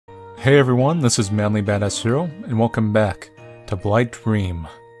Hey everyone, this is Manly Badass Hero, and welcome back to Blight Dream.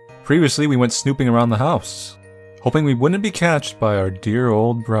 Previously, we went snooping around the house, hoping we wouldn't be catched by our dear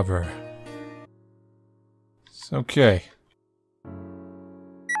old brother. It's okay.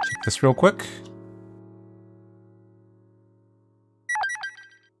 Check this real quick.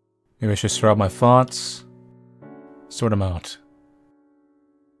 Maybe I should sort out my thoughts. Sort them out.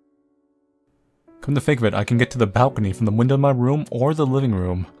 Come to think of it, I can get to the balcony from the window of my room or the living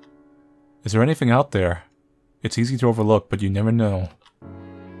room. Is there anything out there? It's easy to overlook, but you never know.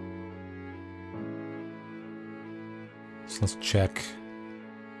 So let's check.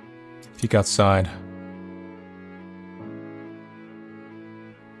 Peek outside.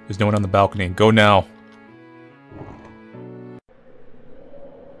 There's no one on the balcony. Go now!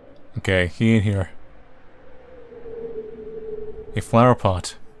 Okay, he ain't here. A flower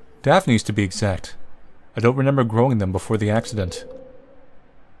pot. Daphne's to be exact. I don't remember growing them before the accident.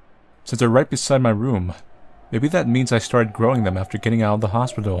 Since they're right beside my room, maybe that means I started growing them after getting out of the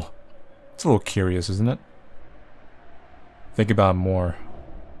hospital. It's a little curious, isn't it? Think about it more.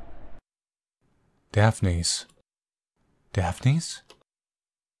 Daphne's. Daphne's?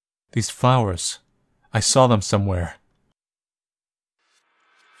 These flowers. I saw them somewhere.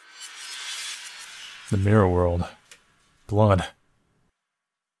 The mirror world. Blood.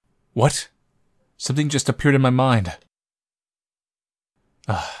 What? Something just appeared in my mind.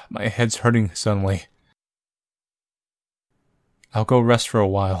 My head's hurting suddenly. I'll go rest for a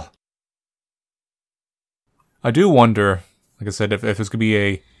while. I do wonder, like I said, if there's gonna be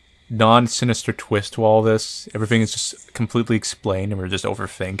a non-sinister twist to all this. Everything is just completely explained and we're just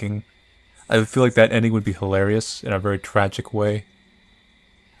overthinking. I feel like that ending would be hilarious in a very tragic way.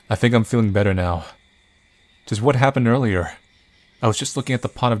 I think I'm feeling better now. Just what happened earlier? I was just looking at the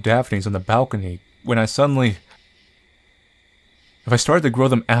pot of daphnes on the balcony when I suddenly... If I started to grow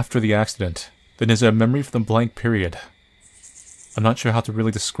them after the accident, then is it a memory from the blank period? I'm not sure how to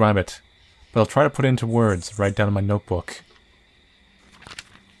really describe it, but I'll try to put it into words, write down in my notebook.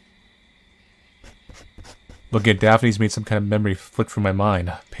 Looking at daphnes made some kind of memory flick through my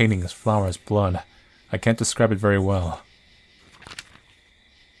mind. Paintings, flowers, blood. I can't describe it very well.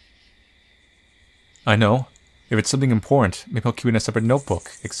 I know. If it's something important, maybe I'll keep it in a separate notebook,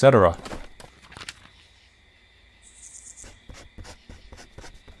 etc.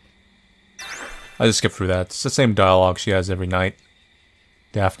 I just skipped through that. It's the same dialogue she has every night.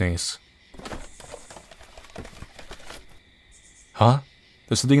 Daphne's. Huh?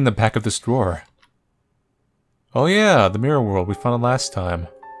 There's something in the back of this drawer. Oh yeah, the mirror world. We found it last time.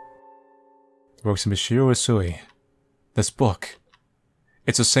 The works of Michiru Usui. This book.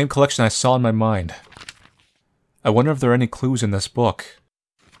 It's the same collection I saw in my mind. I wonder if there are any clues in this book.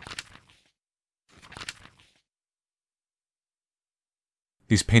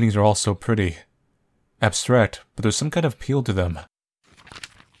 These paintings are all so pretty. Abstract, but there's some kind of appeal to them.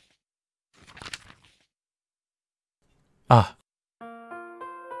 Ah.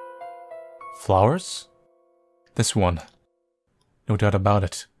 Flowers? This one. No doubt about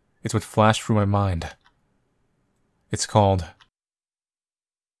it. It's what flashed through my mind. It's called...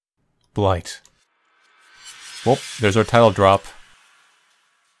 Blight. Well, there's our title drop.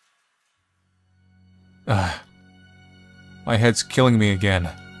 My head's killing me again.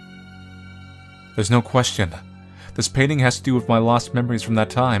 There's no question. This painting has to do with my lost memories from that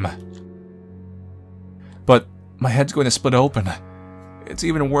time. But my head's going to split open. It's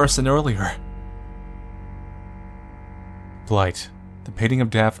even worse than earlier. Blight. The painting of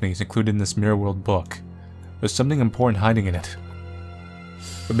Daphne is included in this Mirror World book. There's something important hiding in it.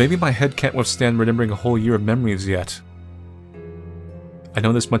 But maybe my head can't withstand remembering a whole year of memories yet. I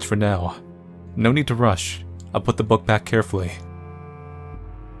know this much for now. No need to rush. I'll put the book back carefully.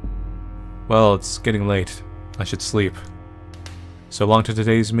 Well, it's getting late. I should sleep. So long to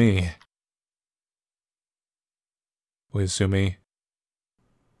today's me. Uesumi.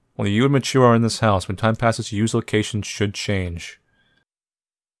 Only you and Michiru are in this house. When time passes, Yu's location should change.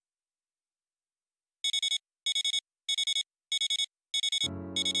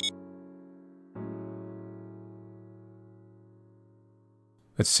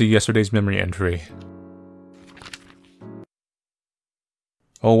 Let's see yesterday's memory entry.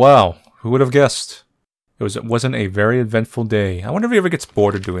 Oh wow, who would have guessed? It wasn't a very eventful day. I wonder if he ever gets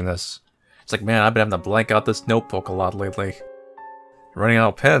bored of doing this. It's like, man, I've been having to blank out this notebook a lot lately. Running out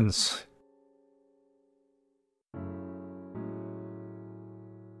of pens.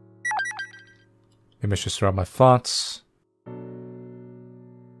 Maybe I should start my thoughts.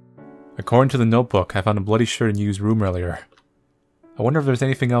 According to the notebook, I found a bloody shirt in Yu's room earlier. I wonder if there's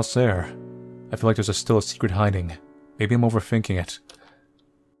anything else there. I feel like there's still a secret hiding. Maybe I'm overthinking it.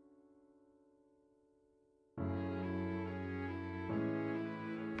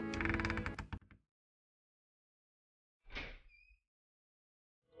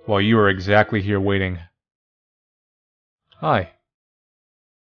 while you are exactly here waiting. Hi.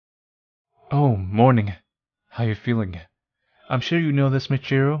 Oh, morning. How you feeling? I'm sure you know this,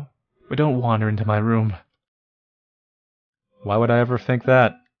 Michiru, but don't wander into my room. Why would I ever think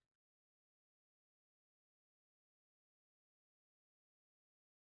that?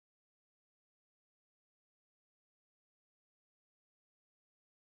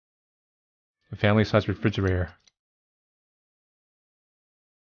 A family-sized refrigerator.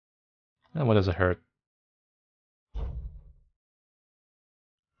 And what does it hurt?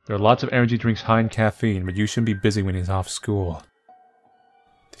 There are lots of energy drinks high in caffeine, but you shouldn't be busy when he's off school.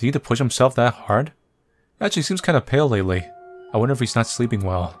 Did he need to push himself that hard? He actually seems kind of pale lately. I wonder if he's not sleeping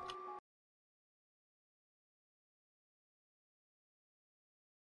well.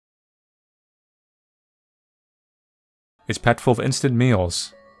 It's packed full of instant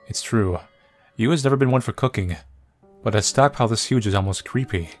meals. It's true. Yu has never been one for cooking, but a stockpile this huge is almost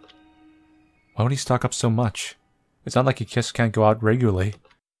creepy. Why would he stock up so much? It's not like he just can't go out regularly.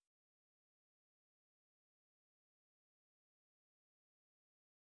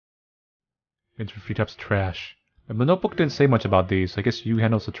 Into 3 types of trash. And the notebook didn't say much about these. I guess Yu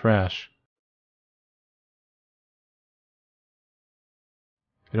handles the trash.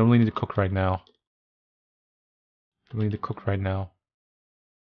 I don't really need to cook right now. Don't need to cook right now.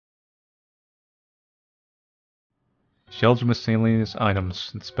 Shelves with miscellaneous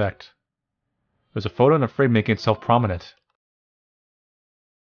items. Inspect. There's a photo and a frame making itself prominent.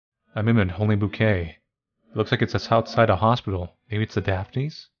 A Mimon holding a bouquet. It looks like it's outside a hospital. Maybe it's the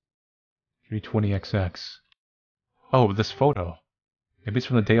Daphnes? 320XX. Oh, this photo. Maybe it's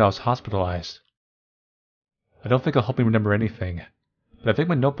from the day I was hospitalized. I don't think it'll help me remember anything, but I think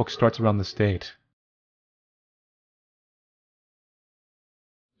my notebook starts around this date.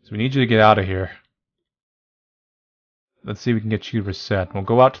 So we need you to get out of here. Let's see if we can get you reset. We'll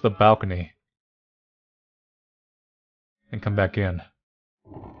go out to the balcony. And come back in.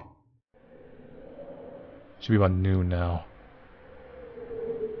 Should be about noon now.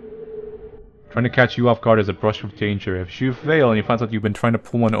 Trying to catch you off guard is a brush with danger. If you fail and he finds out you've been trying to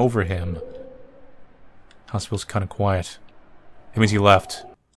pull one over him. Hospital's kinda quiet. It means he left.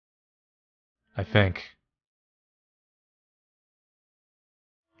 I think.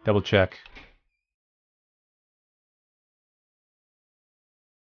 Double check.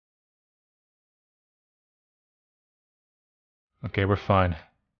 Okay, we're fine.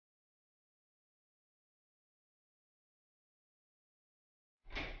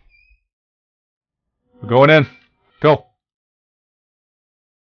 We're going in. Go.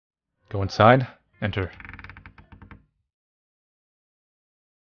 Go inside. Enter.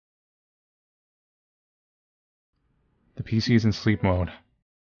 The PC is in sleep mode.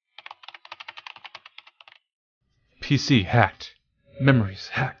 PC hacked. Memories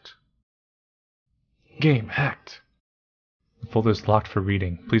hacked. Game hacked. The folder is locked for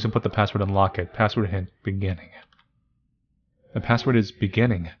reading. Please input the password and lock it. Password hint, beginning. The password is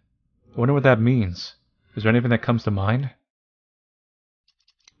beginning. I wonder what that means. Is there anything that comes to mind?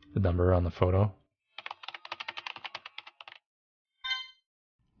 The number on the photo.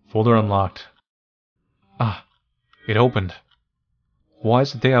 Folder unlocked. Ah, it opened. Why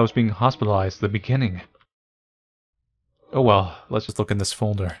is the day I was being hospitalized the beginning? Oh well, let's just look in this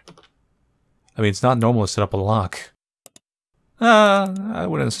folder. I mean, it's not normal to set up a lock. I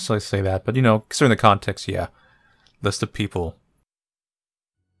wouldn't necessarily say that, but you know, considering the context, yeah. List of people.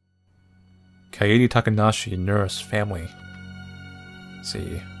 Kaede Takanashi, nurse, family. Let's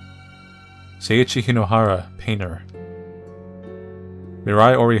see. Seiichi Hinohara, painter.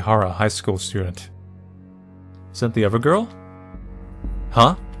 Mirai Orihara, high school student. Isn't the other girl?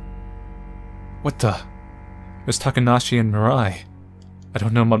 Huh? What the? There's Takanashi and Mirai. I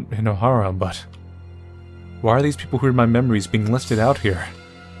don't know about Hinohara, but... Why are these people who are in my memories being listed out here?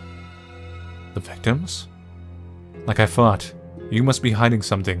 The victims? Like I thought, you must be hiding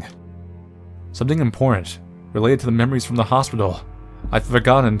something. Something important, related to the memories from the hospital. I'd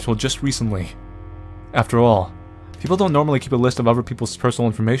forgotten until just recently. After all, people don't normally keep a list of other people's personal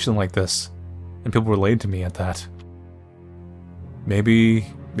information like this. And people related to me at that. Maybe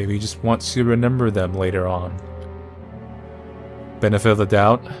he just wants you to remember them later on. Benefit of the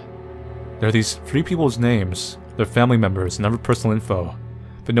doubt? There are these 3 people's names, their family members, and other personal info,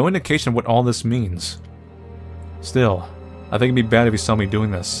 but no indication of what all this means. Still, I think it'd be bad if he saw me doing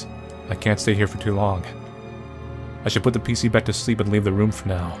this. I can't stay here for too long. I should put the PC back to sleep and leave the room for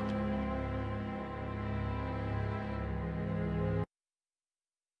now.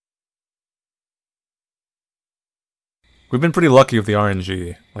 We've been pretty lucky with the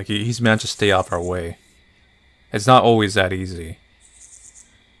RNG. Like, he's managed to stay off our way. It's not always that easy.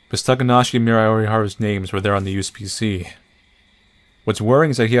 Miss Takanashi and Mirai Oriharu's names were there on the USPC. What's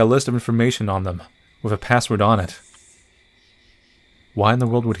worrying is that he had a list of information on them, with a password on it. Why in the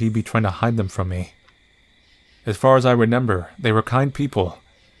world would he be trying to hide them from me? As far as I remember, they were kind people.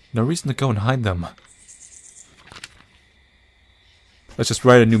 No reason to go and hide them. Let's just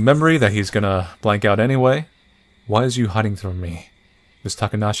write a new memory that he's gonna blank out anyway. Why is you hiding from me? Miss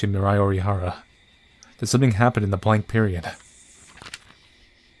Takanashi and Mirai Orihara. Did something happen in the blank period?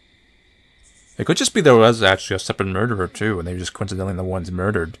 It could just be there was actually a separate murderer too, and they were just coincidentally the ones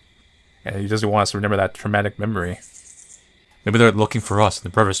murdered. And he doesn't want us to remember that traumatic memory. Maybe they're looking for us, and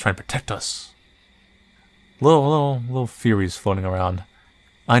the brother's trying to protect us. Little theories floating around.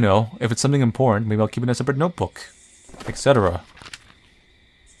 I know, if it's something important, maybe I'll keep it in a separate notebook, etc.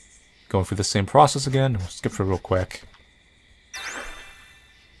 Going through the same process again. We'll skip through real quick.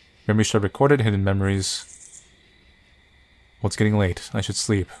 Memory shard recorded, hidden memories. Well, it's getting late. I should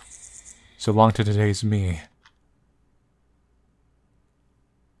sleep. So long to today's me.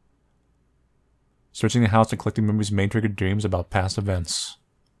 Searching the house and collecting memories may trigger dreams about past events.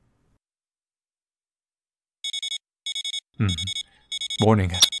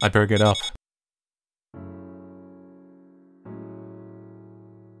 Morning. I better get up.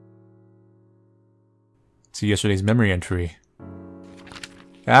 See yesterday's memory entry.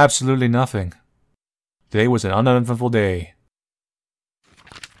 Absolutely nothing. Today was an uneventful day.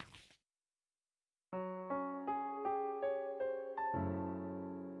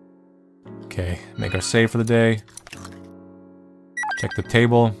 Okay, make our save for the day. Check the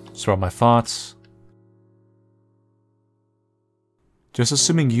table, sort out my thoughts. Just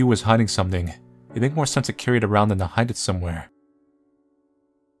assuming you was hiding something, it'd make more sense to carry it around than to hide it somewhere.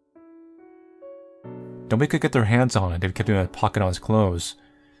 Nobody could get their hands on it if he kept it in a pocket on his clothes.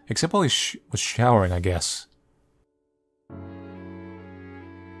 Except while he was showering, I guess.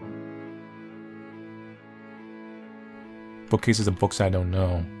 Bookcases of books I don't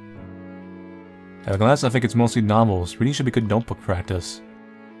know. At a glance, I think it's mostly novels. Reading should be good notebook practice.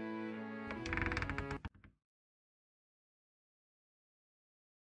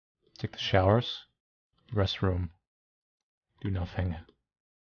 Take the showers. Restroom. Do nothing.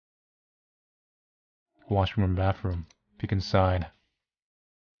 Washroom and bathroom. Peek inside.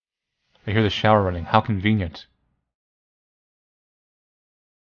 I hear the shower running. How convenient.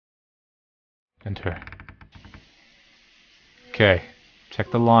 Enter. Okay.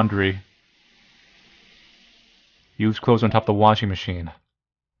 Check the laundry. Use clothes on top of the washing machine.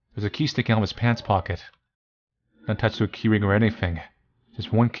 There's a key sticking out of his pants pocket. Not attached to a keyring or anything.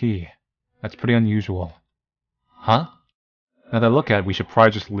 Just one key. That's pretty unusual. Huh? Now that I look at it, we should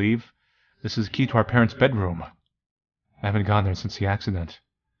probably just leave. This is the key to our parents' bedroom. I haven't gone there since the accident.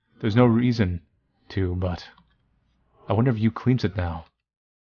 There's no reason to, but... I wonder if you cleans it now.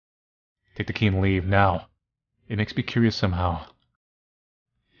 Take the key and leave, now. It makes me curious somehow.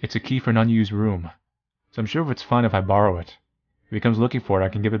 It's a key for an unused room, so I'm sure it's fine if I borrow it. If he comes looking for it, I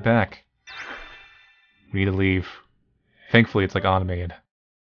can give it back. We need to leave. Thankfully, it's like automated.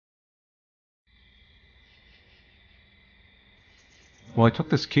 Well, I took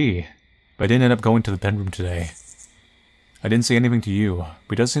this key, but I didn't end up going to the bedroom today. I didn't say anything to you,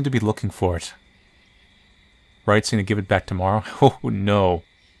 but he does seem to be looking for it. Right, saying to give it back tomorrow? Oh, no.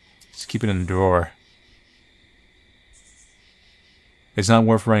 Just keep it in the drawer. It's not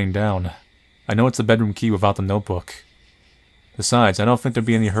worth writing down. I know it's the bedroom key without the notebook. Besides, I don't think there'd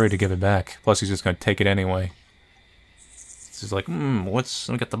be any hurry to give it back. Plus, he's just gonna take it anyway. This is like, let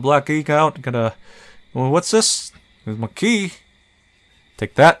me get the black ink out. Well, what's this? Here's my key.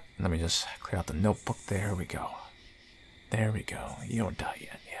 Take that. Let me just clear out the notebook. There we go. There we go. You don't die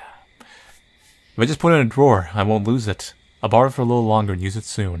yet, yeah. If I just put it in a drawer, I won't lose it. I'll borrow it for a little longer and use it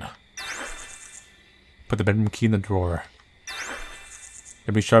soon. Put the bedroom key in the drawer.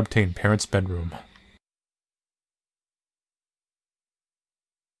 Every sharp obtained parents' bedroom.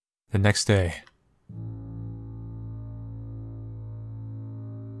 The next day.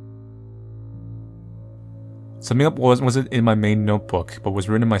 Something up wasn't in my main notebook, but was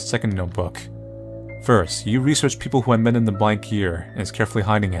written in my second notebook. First, you researched people who I met in the blank year, and is carefully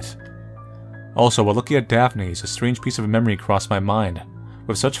hiding it. Also, while looking at Daphne's, a strange piece of memory crossed my mind.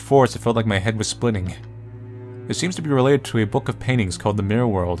 With such force, it felt like my head was splitting. It seems to be related to a book of paintings called The Mirror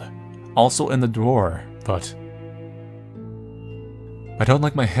World, also in the drawer, but... I don't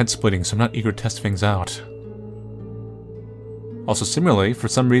like my head splitting, so I'm not eager to test things out. Also, similarly, for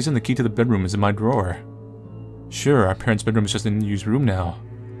some reason, the key to the bedroom is in my drawer. Sure, our parents' bedroom is just an unused room now,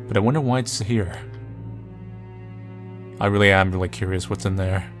 but I wonder why it's here. I really am really curious what's in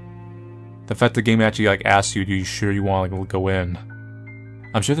there. The fact the game actually asks you, are you sure you want to go in?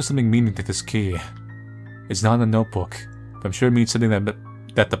 I'm sure there's something meaning to this key. It's not in the notebook, but I'm sure it means something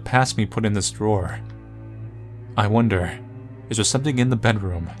that the past me put in this drawer. I wonder, is there something in the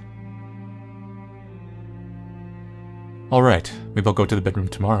bedroom? Alright, maybe I'll go to the bedroom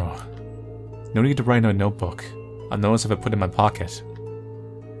tomorrow. No need to write in a notebook. I'll notice if I put it in my pocket.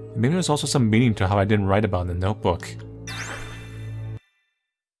 Maybe there's also some meaning to how I didn't write about in the notebook.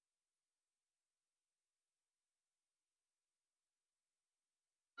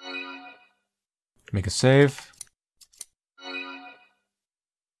 Make a save.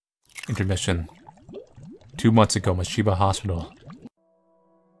 Intermission. 2 months ago, Mashiba Hospital.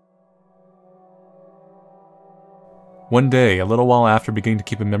 One day, a little while after beginning to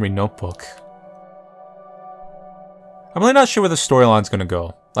keep a memory notebook. I'm really not sure where the storyline's gonna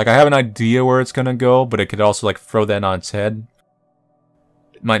go. Like, I have an idea where it's gonna go, but it could also, like, throw that on its head.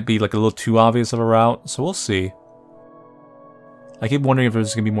 It might be, like, a little too obvious of a route, so we'll see. I keep wondering if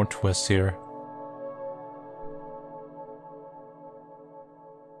there's gonna be more twists here.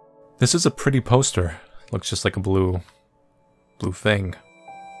 This is a pretty poster. Looks just like a blue thing.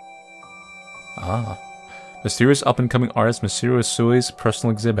 Ah. Mysterious up-and-coming artist Masaru Sui's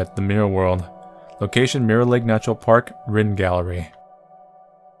personal exhibit, The Mirror World. Location, Mirror Lake Natural Park, Rin Gallery.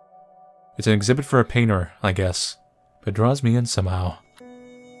 It's an exhibit for a painter, I guess. But it draws me in somehow.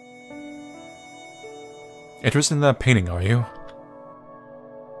 Interested in that painting, are you?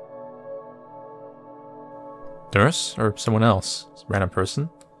 Nurse? Or someone else? Random person?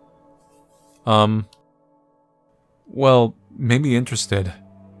 Well, maybe interested.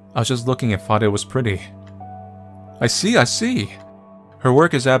 I was just looking and thought it was pretty. I see. Her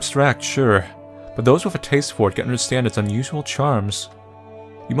work is abstract, sure, but those with a taste for it can understand its unusual charms.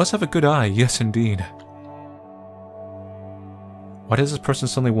 You must have a good eye, yes indeed. Why does this person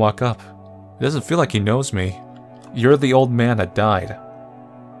suddenly walk up? It doesn't feel like he knows me. You're the old man that died.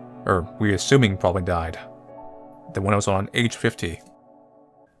 Or, we're assuming probably died. The one I was on age 50.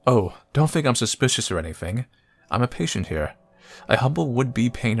 Oh, don't think I'm suspicious or anything. I'm a patient here. A humble would-be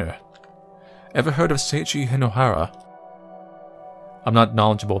painter. Ever heard of Seiichi Hinohara? I'm not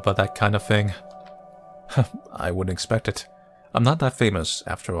knowledgeable about that kind of thing. I wouldn't expect it. I'm not that famous,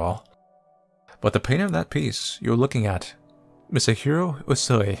 after all. But the painter of that piece you're looking at, Misahiro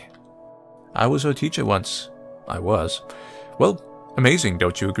Usui. I was her teacher once. I was. Well, amazing,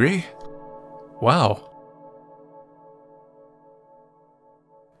 don't you agree? Wow.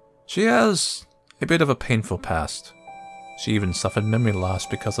 She has a bit of a painful past. She even suffered memory loss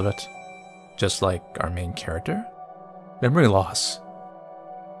because of it. Just like our main character? Memory loss.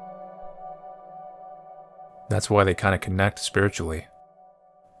 That's why they kind of connect spiritually.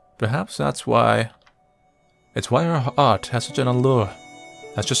 Perhaps that's why... It's why our art has such an allure.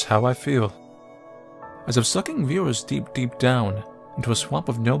 That's just how I feel. As if sucking viewers deep, deep down into a swamp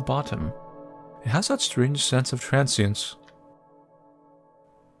of no bottom. It has that strange sense of transience.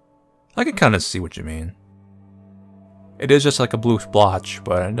 I can kind of see what you mean. It is just like a blue splotch,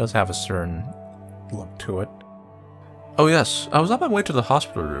 but it does have a certain look to it. Oh yes, I was on my way to the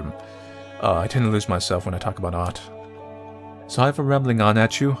hospital room. I tend to lose myself when I talk about art. Sorry for rambling on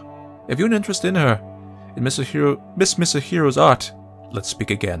at you. If you're interested in her, in Miss Misahiro's art, let's speak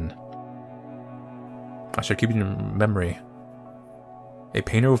again. I should keep it in memory. A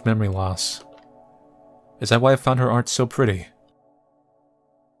painter with memory loss. Is that why I found her art so pretty?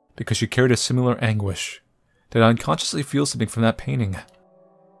 Because she carried a similar anguish. Did I unconsciously feel something from that painting?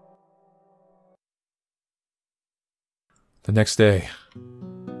 The next day.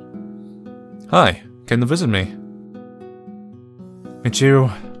 Hi, came to visit me.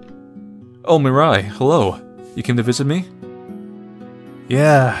 Michiru. Oh, Mirai, hello. You came to visit me?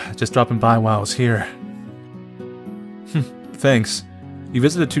 Yeah, just dropping by while I was here. Thanks. You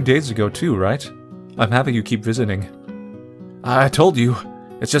visited 2 days ago too, right? I'm happy you keep visiting. I told you.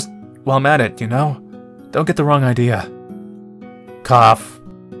 It's just, while I'm at it, you know? Don't get the wrong idea. Cough.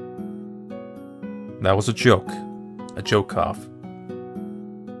 That was a joke. A joke cough.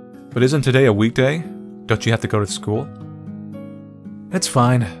 But isn't today a weekday? Don't you have to go to school? It's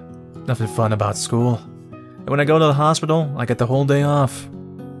fine. Nothing fun about school. And when I go to the hospital, I get the whole day off.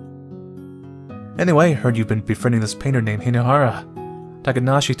 Anyway, heard you've been befriending this painter named Hinohara.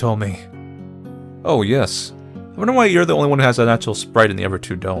 Takanashi told me. Oh, yes. I wonder why you're the only one who has an actual sprite and the other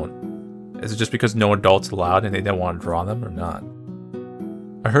two don't. Is it just because no adults allowed and they don't want to draw them, or not?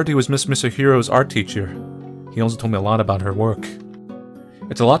 I heard he was Miss Misahiro's art teacher. He also told me a lot about her work.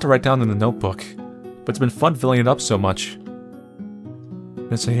 It's a lot to write down in the notebook, but it's been fun filling it up so much.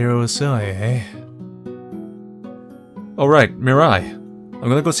 Misahiro Usui, eh? Oh right, Mirai. I'm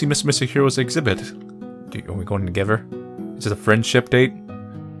gonna go see Miss Misahiro's exhibit. Are we going together? Is it a friendship date?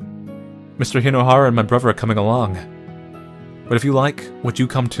 Mr. Hinohara and my brother are coming along. But if you like, would you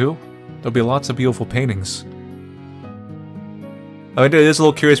come too? There'll be lots of beautiful paintings. I mean, it is a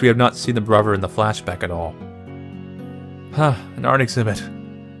little curious we have not seen the brother in the flashback at all. Huh, an art exhibit.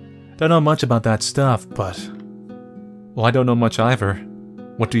 Don't know much about that stuff, but... Well, I don't know much either.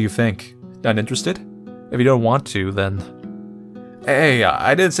 What do you think? Not interested? If you don't want to, then... Hey,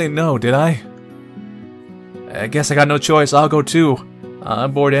 I didn't say no, did I? I guess I got no choice, I'll go too.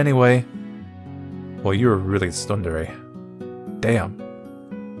 I'm bored anyway. Well, you're really tsundere. Damn.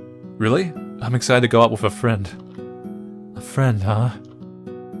 Really? I'm excited to go out with a friend. A friend, huh?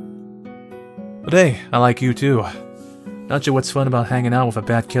 But hey, I like you too. Not sure what's fun about hanging out with a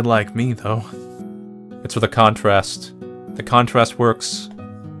bad kid like me, though. It's for the contrast. The contrast works.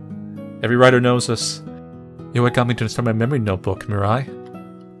 Every writer knows this. You're what got me to start my memory notebook, Mirai.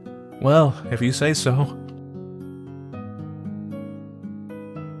 Well, if you say so.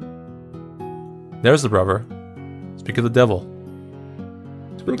 There's the brother. Speak of the devil.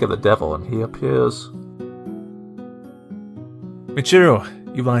 Speak of the devil, and he appears.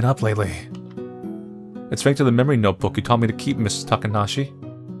 Michiru, you line up lately. It's thanks to the memory notebook you taught me to keep, Mrs. Takanashi.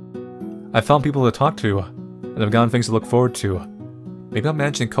 I've found people to talk to, and I've gotten things to look forward to. Maybe I'll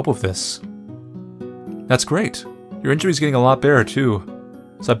manage to cope with this. That's great. Your injury's getting a lot better, too.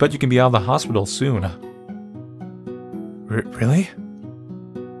 So I bet you can be out of the hospital soon. Really?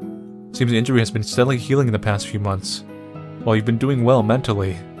 Seems the injury has been steadily healing in the past few months. While you've been doing well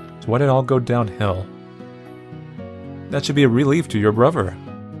mentally, so why did it all go downhill? That should be a relief to your brother.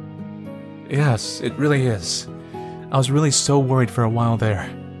 Yes, it really is. I was really so worried for a while there.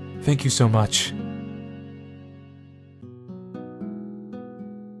 Thank you so much.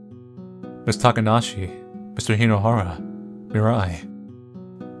 Miss Takanashi, Mr. Hinohara, Mirai.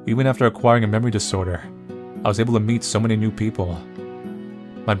 Even after acquiring a memory disorder, I was able to meet so many new people.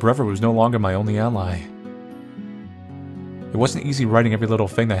 My brother was no longer my only ally. It wasn't easy writing every little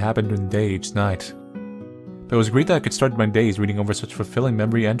thing that happened during the day each night. But it was great that I could start my days reading over such fulfilling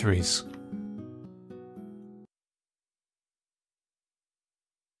memory entries.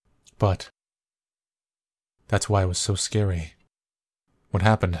 But that's why it was so scary. What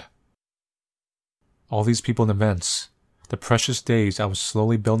happened? All these people and events, the precious days I was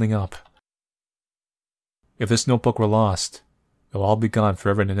slowly building up. If this notebook were lost, it'll all be gone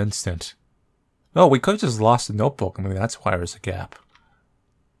forever in an instant. Oh, we could have just lost the notebook. I mean, that's why there's a gap.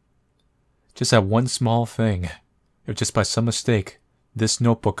 Just that one small thing. If just by some mistake, this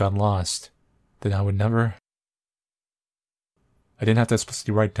notebook got lost, then I would never... I didn't have to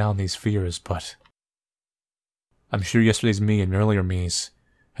explicitly write down these fears, but... I'm sure yesterday's me and earlier me's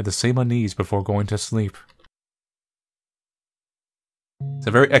had the same unease before going to sleep. It's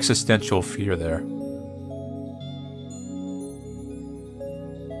a very existential fear there.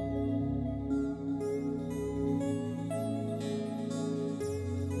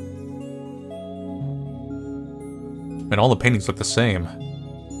 And all the paintings look the same.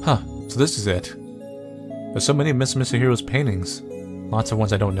 Huh, so this is it. There's so many of Mr. Hero's paintings. Lots of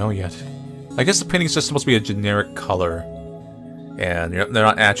ones I don't know yet. I guess the painting's just supposed to be a generic color. And they're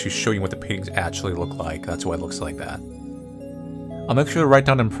not actually showing you what the paintings actually look like. That's why it looks like that. I'll make sure to write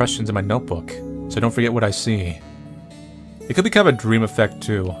down impressions in my notebook, so I don't forget what I see. It could be kind of a dream effect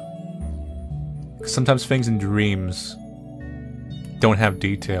too. 'Cause sometimes things in dreams don't have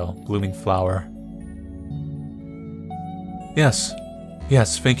detail. Blooming flower. Yes.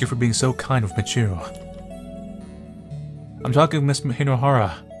 Yes, thank you for being so kind with Michiru. I'm talking with Miss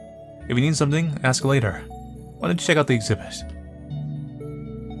Hinohara. If you need something, ask later. Why don't you check out the exhibit?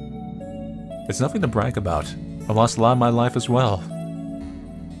 It's nothing to brag about. I've lost a lot in my life as well.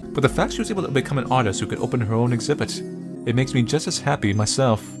 But the fact she was able to become an artist who could open her own exhibit, it makes me just as happy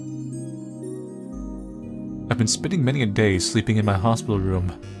myself. I've been spending many a day sleeping in my hospital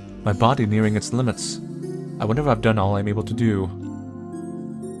room, my body nearing its limits. I wonder if I've done all I'm able to do.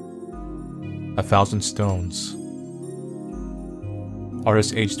 1,000 stones.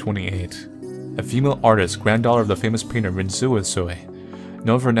 Artist age 28. A female artist, granddaughter of the famous painter Rinzuo Soi,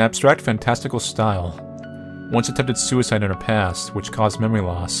 known for an abstract, fantastical style. Once attempted suicide in her past, which caused memory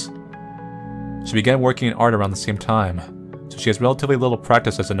loss. She began working in art around the same time, so she has relatively little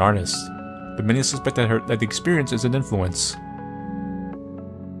practice as an artist, but many suspect that the experience is an influence.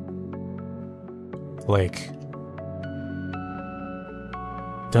 Lake.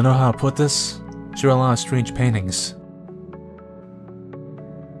 Don't know how to put this. Sure, a lot of strange paintings.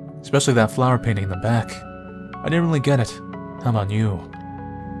 Especially that flower painting in the back. I didn't really get it. How about you?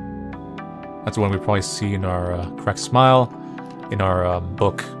 That's the one we probably see in our Cracked Smile, in our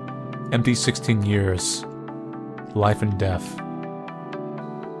book, Empty 16 Years, Life and Death.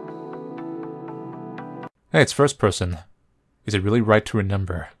 Hey, it's first person. Is it really right to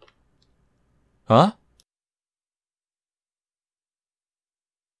remember? Huh?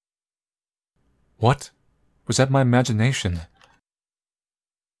 What? Was that my imagination?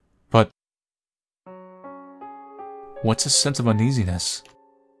 But... what's this sense of uneasiness?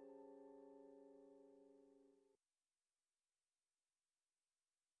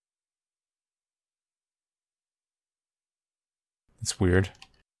 It's weird.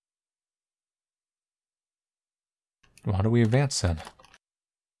 Well, how do we advance then?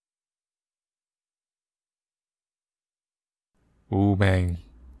 Ooh, bang.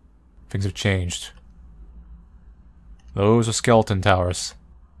 Things have changed. Those are skeleton towers.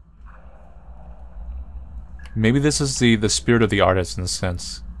 Maybe this is the spirit of the artist in a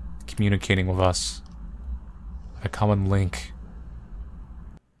sense, communicating with us. A common link.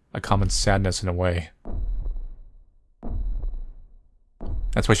 A common sadness in a way.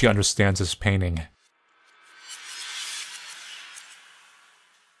 That's why she understands this painting.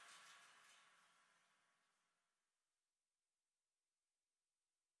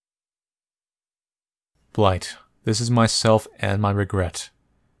 Blight, this is myself and my regret.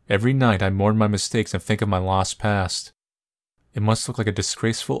 Every night I mourn my mistakes and think of my lost past. It must look like a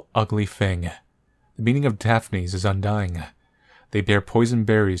disgraceful, ugly thing. The meaning of Daphnes is undying. They bear poison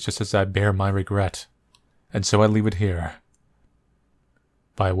berries just as I bear my regret. And so I leave it here.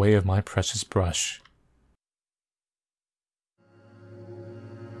 By way of my precious brush.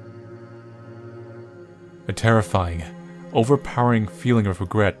 A terrifying, overpowering feeling of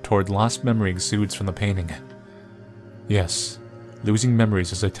regret toward lost memory exudes from the painting. Yes, losing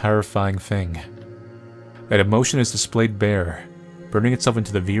memories is a terrifying thing. That emotion is displayed bare, burning itself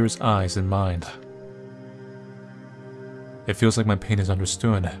into the viewer's eyes and mind. It feels like my pain is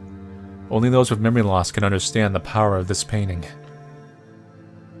understood. Only those with memory loss can understand the power of this painting.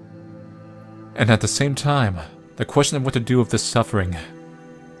 And at the same time, the question of what to do with this suffering,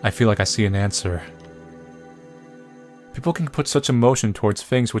 I feel like I see an answer. People can put such emotion towards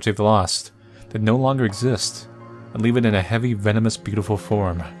things which they've lost, that no longer exist, and leave it in a heavy, venomous, beautiful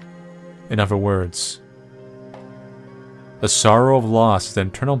form. In other words, the sorrow of loss is the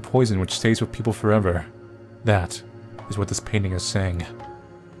internal poison which stays with people forever. That is what this painting is saying.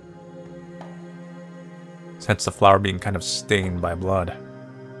 Hence the flower being kind of stained by blood.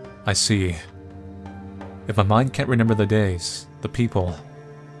 I see. If my mind can't remember the days, the people,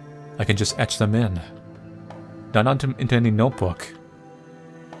 I can just etch them in. Not into any notebook,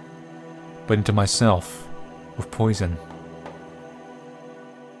 but into myself, with poison.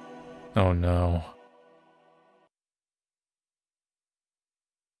 Oh no.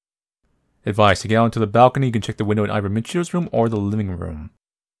 Advice: to get out onto the balcony, you can check the window in either Michio's room or the living room.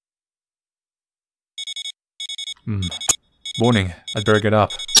 Morning. I'd better get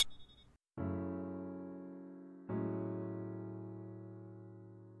up.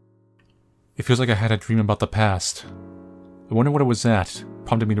 It feels like I had a dream about the past. I wonder what it was that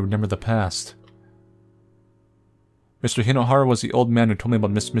prompted me to remember the past. Mr. Hinohara was the old man who told me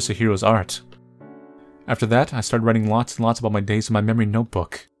about Miss Misahiro's art. After that, I started writing lots and lots about my days in my memory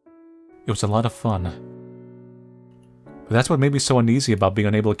notebook. It was a lot of fun. But that's what made me so uneasy about being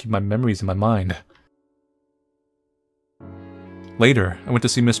unable to keep my memories in my mind. Later, I went to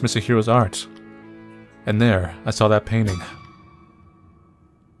see Miss Misahiro's art. And there, I saw that painting.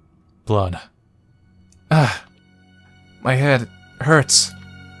 Blood. Ah! My head hurts.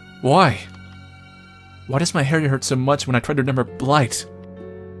 Why? Why does my hair hurt so much when I try to remember Blight?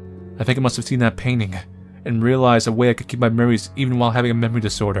 I think I must have seen that painting, and realized a way I could keep my memories even while having a memory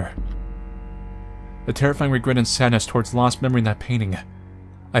disorder. The terrifying regret and sadness towards lost memory in that painting.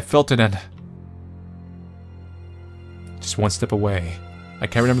 I felt it and... just one step away. I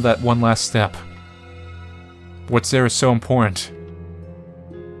can't remember that one last step. What's there is so important.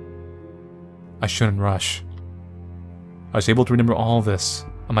 I shouldn't rush. I was able to remember all this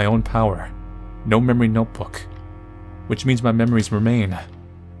on my own power. No memory notebook. Which means my memories remain.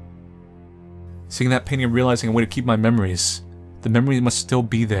 Seeing that painting and realizing a way to keep my memories, the memory must still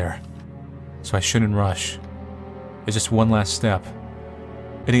be there. So I shouldn't rush. It's just one last step.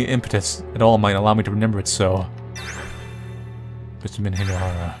 Any impetus at all might allow me to remember it so. Mr. Min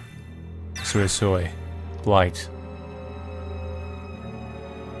Hinohara. Soy. Blight.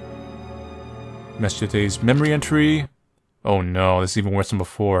 Yesterday's memory entry. Oh no, this is even worse than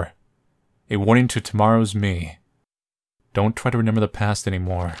before. A warning to tomorrow's me. Don't try to remember the past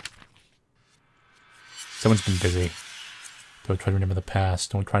anymore. Someone's been busy. Don't try to remember the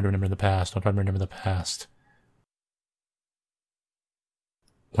past. Don't try to remember the past. Don't try to remember the past.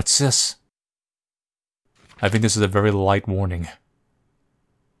 What's this? I think this is a very light warning.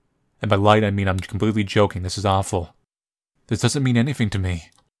 And by light, I mean I'm completely joking. This is awful. This doesn't mean anything to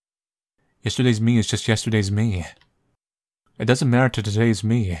me. Yesterday's me is just yesterday's me. It doesn't matter to today's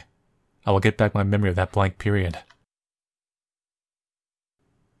me. I will get back my memory of that blank period.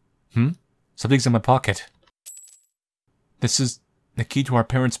 Something's in my pocket. This is the key to our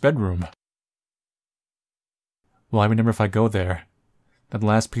parents' bedroom. Will I remember if I go there? That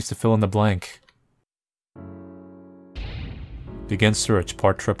last piece to fill in the blank. Begin search,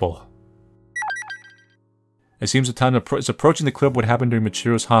 part triple. It seems the time is approaching to clear up what happened during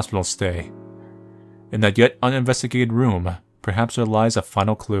Michiru's hospital stay. In that yet uninvestigated room, perhaps there lies a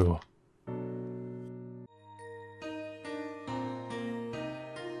final clue.